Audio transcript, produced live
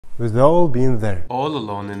with all being there. All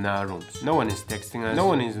alone in our rooms. No one is texting us, no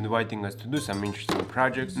one is inviting us to do some interesting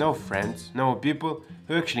projects, no friends, no people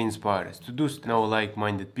who actually inspire us to do no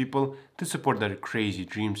like-minded people to support our crazy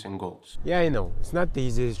dreams and goals. Yeah, I know, it's not the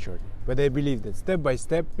easiest journey, but I believe that step by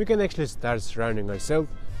step we can actually start surrounding ourselves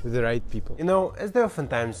with the right people. You know, as they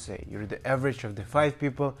oftentimes say, you're the average of the 5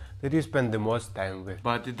 people that you spend the most time with.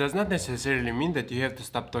 But it does not necessarily mean that you have to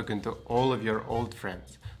stop talking to all of your old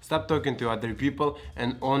friends. Stop talking to other people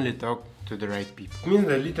and only talk to the right people. It means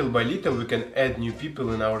that little by little we can add new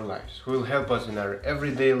people in our lives who will help us in our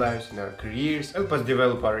everyday lives, in our careers, help us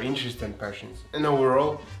develop our interests and passions, and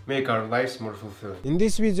overall make our lives more fulfilling. In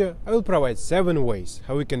this video, I will provide 7 ways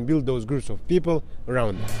how we can build those groups of people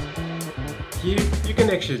around us. Here, you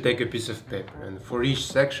can actually take a piece of paper and for each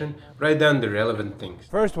section, write down the relevant things.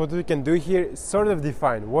 First, what we can do here is sort of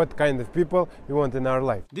define what kind of people we want in our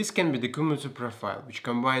life. This can be the cumulative profile, which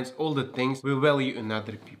combines all the things we value in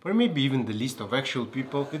other people, or maybe even the list of actual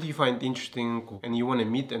people that you find interesting and cool, and you want to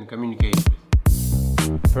meet and communicate with.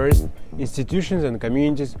 First, institutions and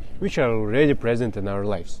communities which are already present in our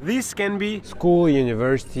lives. This can be school,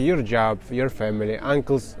 university, your job, your family,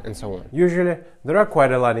 uncles, and so on. Usually, there are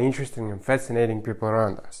quite a lot of interesting and fascinating people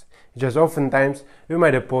around us. Just oftentimes, we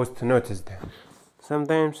might oppose to notice them.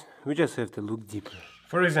 Sometimes, we just have to look deeper.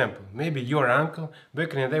 For example, maybe your uncle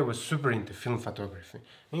back in the day was super into film photography,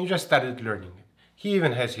 and you just started learning it. He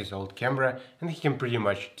even has his old camera and he can pretty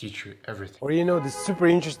much teach you everything. Or you know this super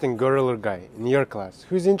interesting girl or guy in your class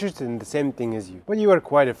who is interested in the same thing as you, but you are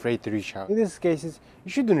quite afraid to reach out. In these cases,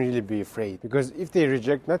 you shouldn't really be afraid, because if they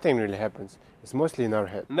reject, nothing really happens. It's mostly in our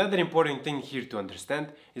head. Another important thing here to understand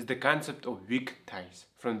is the concept of weak ties.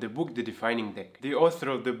 From the book The Defining Deck. The author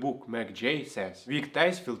of the book, Mac J, says, weak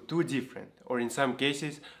ties feel too different, or in some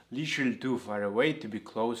cases, literally too far away to be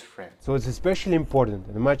close friends. So it's especially important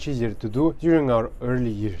and much easier to do during our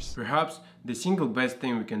early years. Perhaps the single best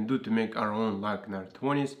thing we can do to make our own luck in our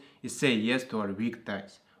 20s is say yes to our weak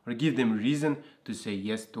ties, or give them reason to say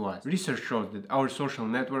yes to us. Research shows that our social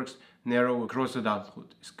networks narrow across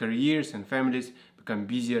adulthood, as careers and families become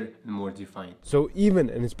busier and more defined. So even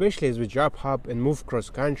and especially as we job hop and move cross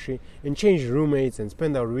country and change roommates and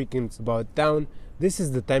spend our weekends about town, this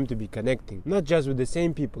is the time to be connecting, not just with the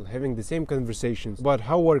same people, having the same conversations about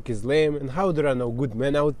how work is lame and how there are no good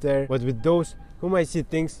men out there, but with those who might see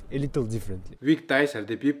things a little differently. Weak ties are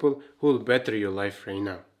the people who will better your life right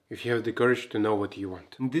now, if you have the courage to know what you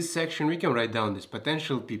want. In this section we can write down these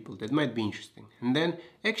potential people that might be interesting, and then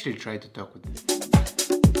actually try to talk with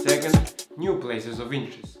them. Second, new places of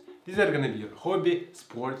interest. These are gonna be your hobby,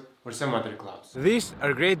 sport, or some other clubs. These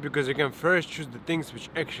are great because you can first choose the things which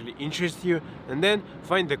actually interest you and then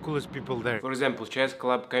find the coolest people there. For example, chess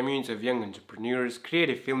club, community of young entrepreneurs,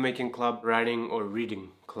 creative filmmaking club, writing or reading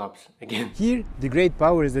clubs again. Here, the great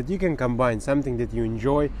power is that you can combine something that you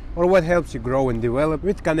enjoy or what helps you grow and develop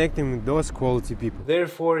with connecting with those quality people.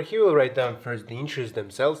 Therefore, he will write down first the interests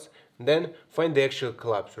themselves, then find the actual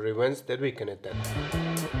clubs or events that we can attend.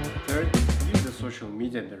 Third, use the social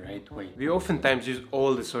media the right way. We oftentimes use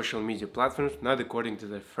all the social media platforms not according to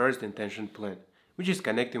the first intention plan, which is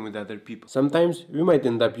connecting with other people. Sometimes we might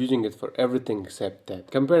end up using it for everything except that.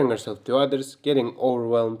 Comparing ourselves to others, getting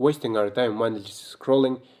overwhelmed, wasting our time mindlessly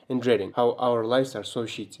scrolling, and dreading how our lives are so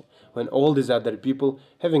shitty, when all these other people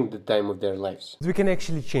having the time of their lives. We can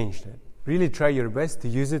actually change that. Really try your best to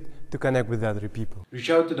use it to connect with other people.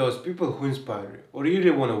 Reach out to those people who inspire you or you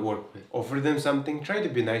really want to work with. Offer them something, try to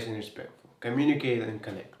be nice and respectful. Communicate and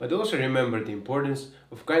connect. But also remember the importance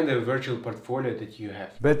of kind of virtual portfolio that you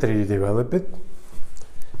have. Better you develop it,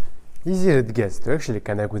 easier it gets to actually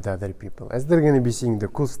connect with other people, as they're gonna be seeing the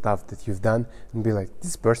cool stuff that you've done and be like,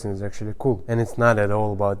 this person is actually cool. And it's not at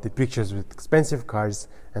all about the pictures with expensive cars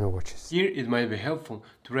and watches. Here it might be helpful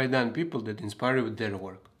to write down people that inspire you with their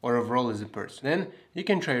work or overall as a person. Then you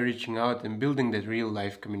can try reaching out and building that real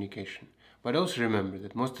life communication. But also remember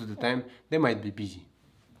that most of the time they might be busy.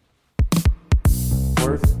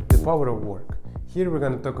 Fourth, the power of work. Here we're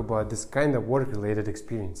going to talk about this kind of work-related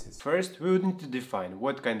experiences. First, we would need to define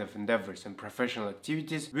what kind of endeavors and professional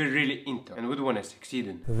activities we're really into and would want to succeed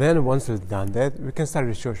in. Then, once we've done that, we can start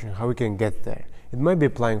researching how we can get there. It might be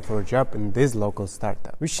applying for a job in this local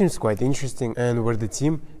startup, which seems quite interesting and where the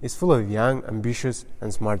team is full of young, ambitious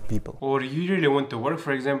and smart people. Or you really want to work,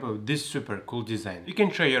 for example, with this super cool designer. You can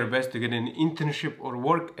try your best to get an internship or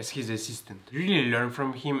work as his assistant. Really learn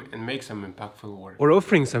from him and make some impactful work. Or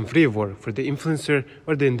offering some free work for the influencer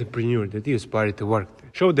or the entrepreneur that you aspire to work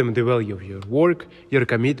with. Show them the value of your work, your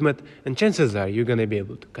commitment, and chances are you're gonna be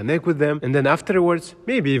able to connect with them and then afterwards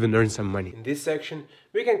maybe even earn some money. In this section,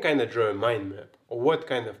 we can kind of draw a mind map of what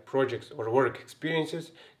kind of projects or work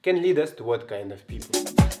experiences can lead us to what kind of people.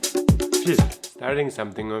 Fifth, starting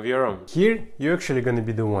something of your own. Here, you're actually gonna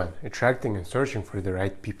be the one attracting and searching for the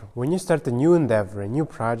right people. When you start a new endeavor, a new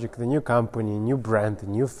project, a new company, a new brand, a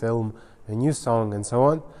new film, a new song, and so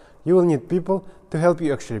on, you will need people to help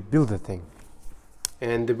you actually build the thing.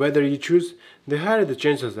 And the better you choose, the higher the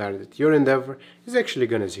chances are that your endeavor is actually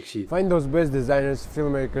gonna succeed. Find those best designers,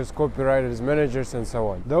 filmmakers, copywriters, managers, and so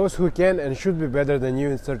on. Those who can and should be better than you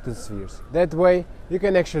in certain spheres. That way, you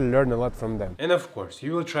can actually learn a lot from them. And of course,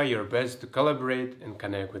 you will try your best to collaborate and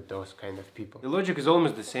connect with those kind of people. The logic is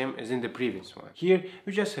almost the same as in the previous one. Here,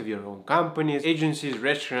 you just have your own companies, agencies,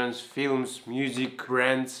 restaurants, films, music,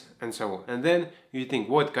 brands, and so on. And then you think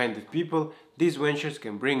what kind of people these ventures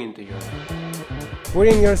can bring into your life.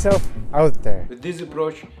 Putting yourself out there. With this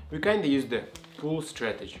approach, we kinda use the pull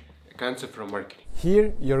strategy, a concept from marketing.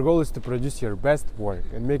 Here, your goal is to produce your best work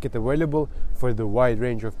and make it available for the wide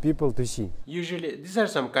range of people to see. Usually, these are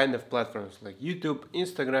some kind of platforms like YouTube,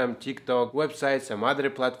 Instagram, TikTok, websites, some other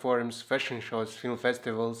platforms, fashion shows, film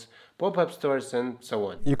festivals, pop-up stores, and so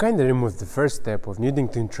on. You kinda remove the first step of needing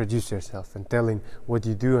to introduce yourself and telling what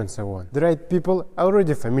you do and so on. The right people are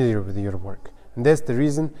already familiar with your work. And that's the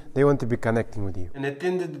reason they want to be connecting with you. And at the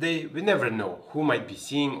end of the day, we never know who might be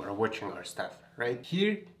seeing or watching our stuff, right?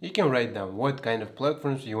 Here, you can write down what kind of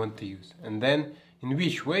platforms you want to use, and then in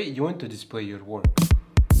which way you want to display your work.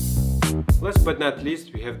 Last but not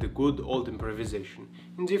least, we have the good old improvisation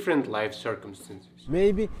in different life circumstances.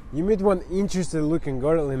 Maybe you meet one interesting looking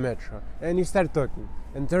girl in metro and you start talking.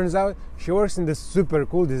 And turns out she works in this super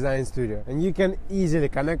cool design studio, and you can easily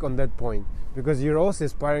connect on that point because you're also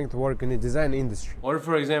aspiring to work in the design industry. Or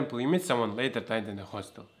for example, you meet someone late at night in the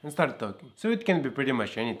hostel and start talking. So it can be pretty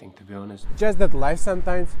much anything, to be honest. Just that life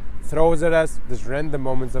sometimes throws at us these random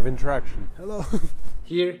moments of interaction. Hello.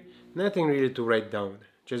 Here, nothing really to write down.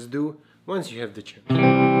 Just do once you have the chance.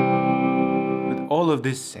 With all of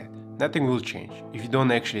this said, nothing will change if you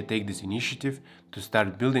don't actually take this initiative to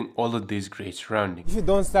start building all of these great surroundings. If you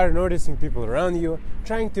don't start noticing people around you,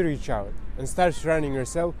 trying to reach out, and start surrounding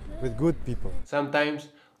yourself with good people. Sometimes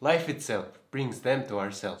life itself brings them to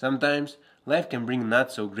ourselves. Sometimes life can bring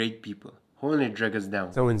not so great people who only drag us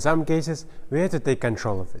down. So in some cases, we have to take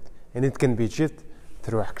control of it, and it can be achieved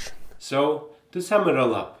through action. So, to sum it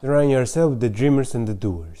all up, surround yourself with the dreamers and the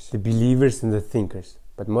doers, the believers and the thinkers,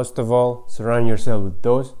 but most of all, surround yourself with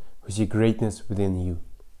those who see greatness within you,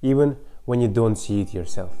 even when you don't see it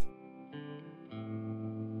yourself.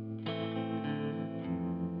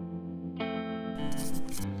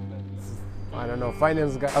 I don't know,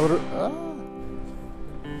 finance guy.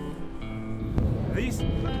 This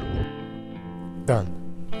done.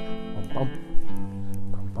 Pum, pum.